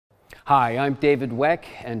Hi, I'm David Weck,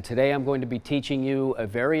 and today I'm going to be teaching you a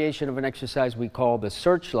variation of an exercise we call the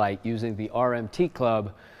Searchlight using the RMT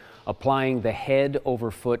club, applying the head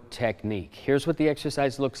over foot technique. Here's what the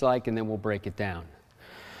exercise looks like, and then we'll break it down.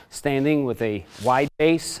 Standing with a wide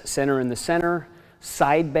base, center in the center,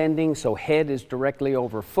 side bending, so head is directly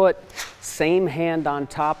over foot, same hand on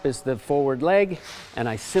top as the forward leg, and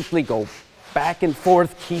I simply go back and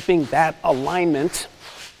forth, keeping that alignment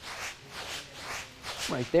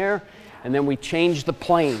right there, and then we change the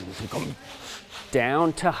plane. We go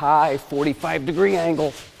down to high, 45-degree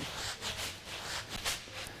angle,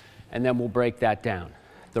 and then we'll break that down.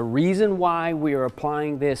 The reason why we are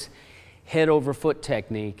applying this head over foot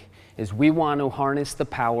technique is we want to harness the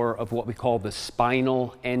power of what we call the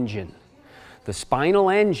spinal engine. The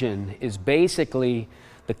spinal engine is basically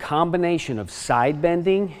the combination of side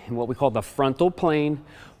bending and what we call the frontal plane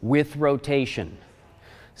with rotation.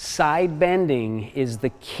 Side bending is the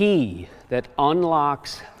key that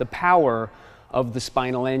unlocks the power of the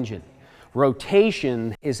spinal engine.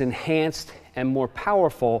 Rotation is enhanced and more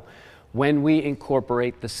powerful when we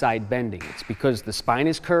incorporate the side bending. It's because the spine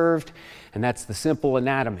is curved, and that's the simple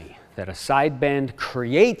anatomy, that a side bend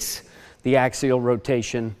creates the axial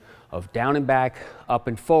rotation of down and back, up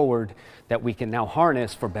and forward, that we can now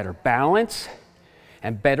harness for better balance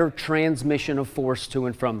and better transmission of force to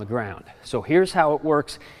and from the ground. So here's how it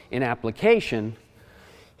works in application.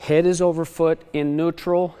 Head is over foot in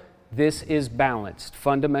neutral. This is balanced,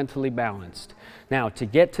 fundamentally balanced. Now, to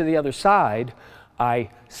get to the other side, I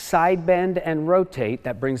side bend and rotate.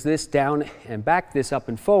 That brings this down and back, this up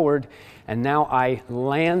and forward. And now I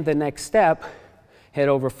land the next step, head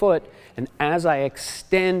over foot. And as I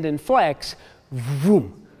extend and flex,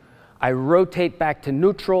 vroom, I rotate back to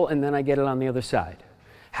neutral, and then I get it on the other side.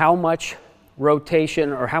 How much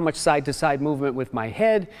rotation or how much side-to-side movement with my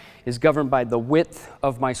head is governed by the width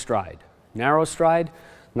of my stride. Narrow stride,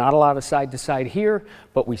 not a lot of side-to-side here,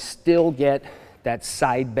 but we still get that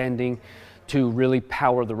side bending to really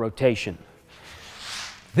power the rotation.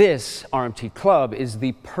 This RMT club is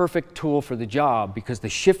the perfect tool for the job because the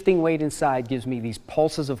shifting weight inside gives me these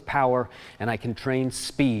pulses of power, and I can train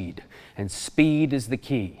speed, and speed is the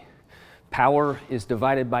key. Power is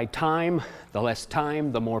divided by time. The less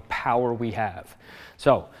time, the more power we have.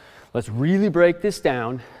 So let's really break this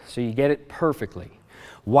down so you get it perfectly.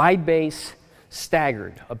 Wide base,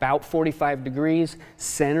 staggered, about 45 degrees,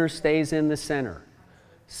 center stays in the center.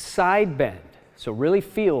 Side bend, so really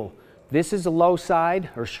feel this is the low side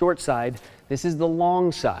or short side, this is the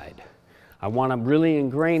long side. I want to really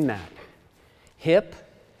ingrain that. Hip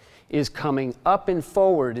is coming up and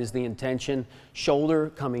forward is the intention, shoulder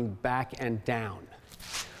coming back and down.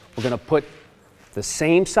 We're going to put the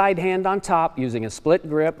same side hand on top using a split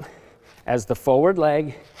grip as the forward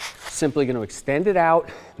leg, simply going to extend it out,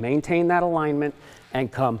 maintain that alignment, and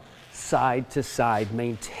come side to side,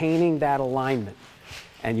 maintaining that alignment.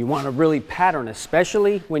 And you want to really pattern,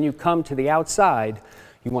 especially when you come to the outside,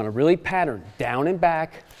 you want to really pattern down and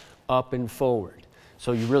back, up and forward.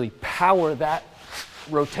 So you really power that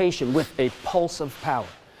rotation with a pulse of power.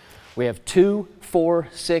 We have 2, 4,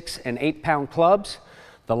 6, and 8-pound clubs.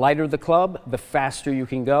 The lighter the club, the faster you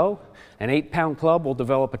can go. An 8-pound club will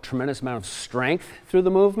develop a tremendous amount of strength through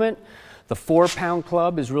the movement. The 4-pound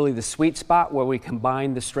club is really the sweet spot where we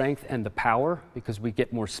combine the strength and the power because we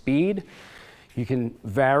get more speed. You can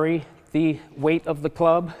vary the weight of the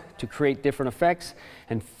club to create different effects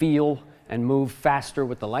and feel and move faster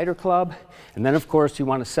with the lighter club. And then, of course, you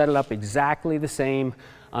want to set it up exactly the same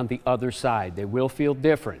on the other side. They will feel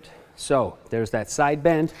different. So there's that side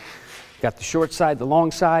bend. Got the short side, the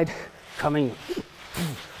long side, coming,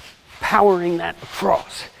 powering that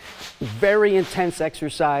across. Very intense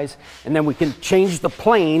exercise. And then we can change the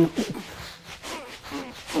plane.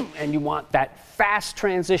 And you want that fast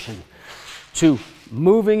transition to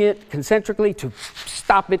moving it concentrically, to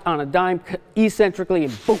stop it on a dime, eccentrically,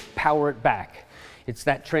 and boom, power it back. It's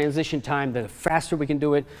that transition time. The faster we can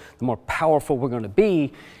do it, the more powerful we're going to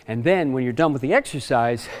be. And then when you're done with the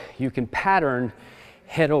exercise, you can pattern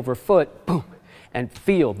head over foot, boom, and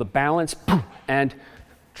feel the balance, boom, and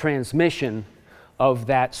transmission of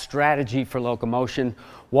that strategy for locomotion.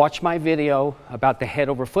 Watch my video about the head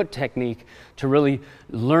over foot technique to really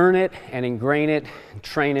learn it and ingrain it and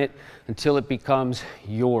train it until it becomes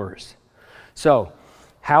yours. So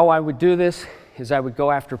how I would do this is I would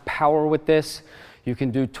go after power with this. You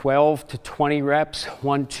can do 12 to 20 reps,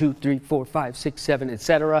 1, 2, 3, 4, 5, 6, 7,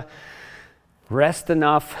 etc. Rest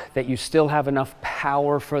enough that you still have enough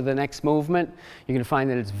power for the next movement. You're going to find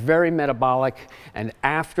that it's very metabolic, and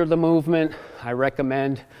after the movement, I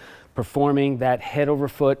recommend performing that head over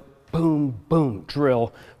foot, boom, boom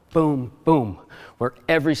drill boom, boom, where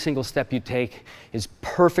every single step you take is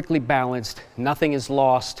perfectly balanced, nothing is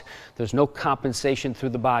lost, there's no compensation through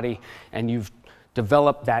the body, and you've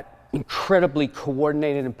developed that incredibly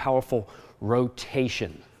coordinated and powerful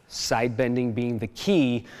rotation. Side bending being the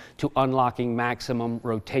key to unlocking maximum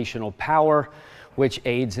rotational power, which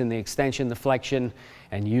aids in the extension, the flexion,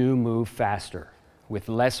 and you move faster with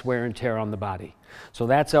less wear and tear on the body. So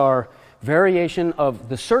that's our variation of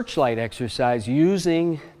the Searchlight exercise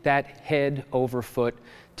using that head over foot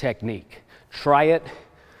technique. Try it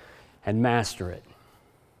and master it.